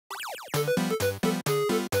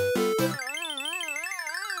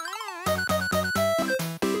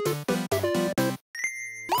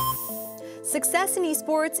Success in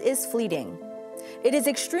esports is fleeting. It is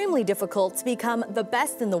extremely difficult to become the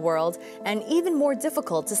best in the world and even more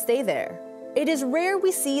difficult to stay there. It is rare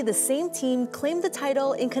we see the same team claim the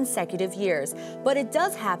title in consecutive years, but it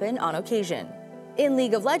does happen on occasion. In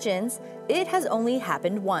League of Legends, it has only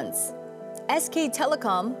happened once. SK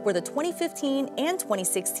Telecom were the 2015 and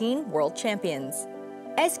 2016 world champions.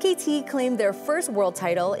 SKT claimed their first world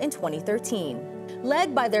title in 2013.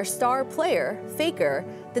 Led by their star player, Faker,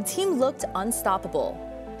 the team looked unstoppable.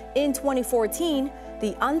 In 2014,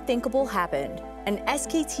 the unthinkable happened, and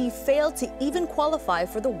SKT failed to even qualify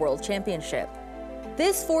for the World Championship.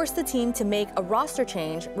 This forced the team to make a roster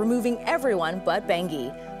change, removing everyone but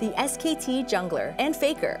Bengi, the SKT jungler, and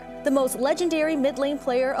Faker, the most legendary mid-lane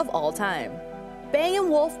player of all time. Bang and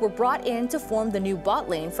Wolf were brought in to form the new bot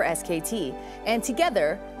lane for SKT, and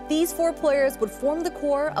together, these four players would form the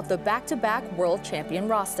core of the back-to-back World Champion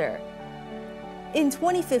roster. In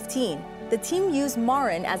 2015, the team used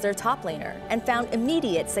Marin as their top laner and found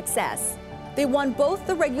immediate success. They won both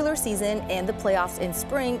the regular season and the playoffs in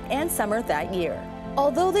spring and summer that year.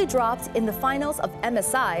 Although they dropped in the finals of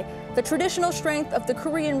MSI, the traditional strength of the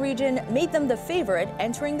Korean region made them the favorite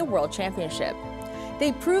entering the World Championship.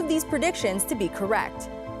 They proved these predictions to be correct,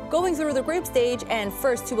 going through the group stage and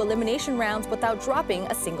first two elimination rounds without dropping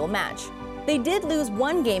a single match. They did lose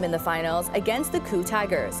one game in the finals against the Ku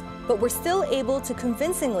Tigers, but were still able to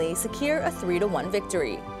convincingly secure a 3-1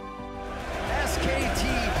 victory. SKT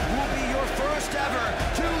will be your first ever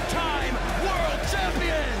two-time world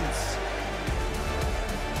champions!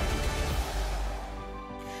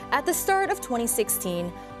 At the start of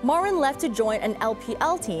 2016, Marin left to join an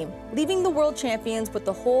LPL team, leaving the world champions with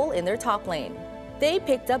the hole in their top lane. They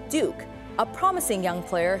picked up Duke, a promising young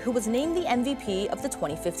player who was named the MVP of the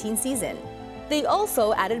 2015 season. They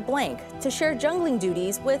also added Blank to share jungling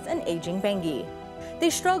duties with an aging Bengi. They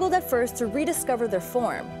struggled at first to rediscover their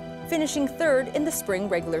form, finishing third in the spring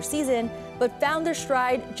regular season, but found their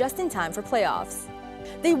stride just in time for playoffs.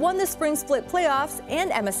 They won the spring split playoffs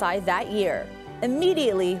and MSI that year,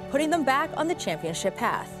 immediately putting them back on the championship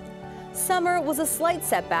path. Summer was a slight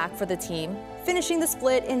setback for the team, finishing the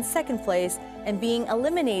split in second place and being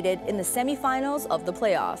eliminated in the semifinals of the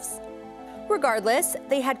playoffs. Regardless,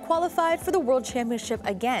 they had qualified for the World Championship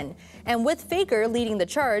again, and with Faker leading the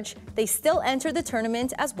charge, they still entered the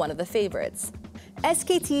tournament as one of the favorites.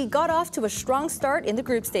 SKT got off to a strong start in the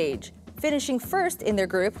group stage, finishing first in their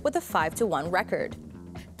group with a 5-1 record.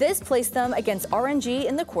 This placed them against RNG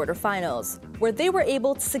in the quarterfinals, where they were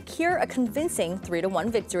able to secure a convincing 3-1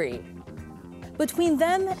 victory. Between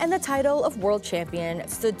them and the title of world champion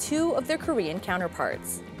stood two of their Korean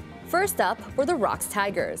counterparts. First up were the ROX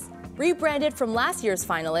Tigers, rebranded from last year's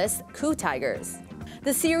finalists, Ku Tigers.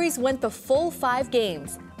 The series went the full 5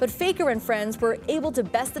 games, but Faker and friends were able to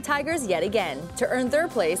best the Tigers yet again to earn their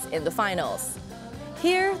place in the finals.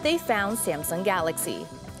 Here, they found Samsung Galaxy,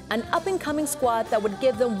 an up-and-coming squad that would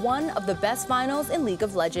give them one of the best finals in League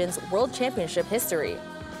of Legends World Championship history.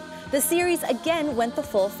 The series again went the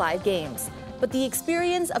full 5 games, but the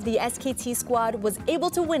experience of the SKT squad was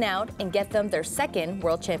able to win out and get them their second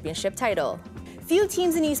World Championship title. Few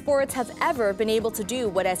teams in esports have ever been able to do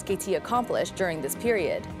what SKT accomplished during this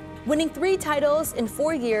period. Winning 3 titles in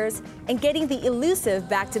 4 years and getting the elusive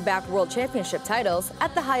back-to-back World Championship titles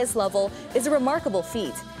at the highest level is a remarkable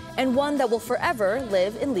feat, and one that will forever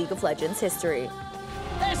live in League of Legends history.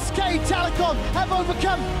 SK Telecom have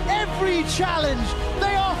overcome every challenge.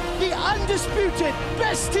 They are the undisputed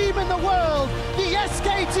best team in the world. The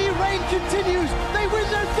SKT reign continues. They win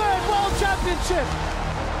their 3rd World Championship.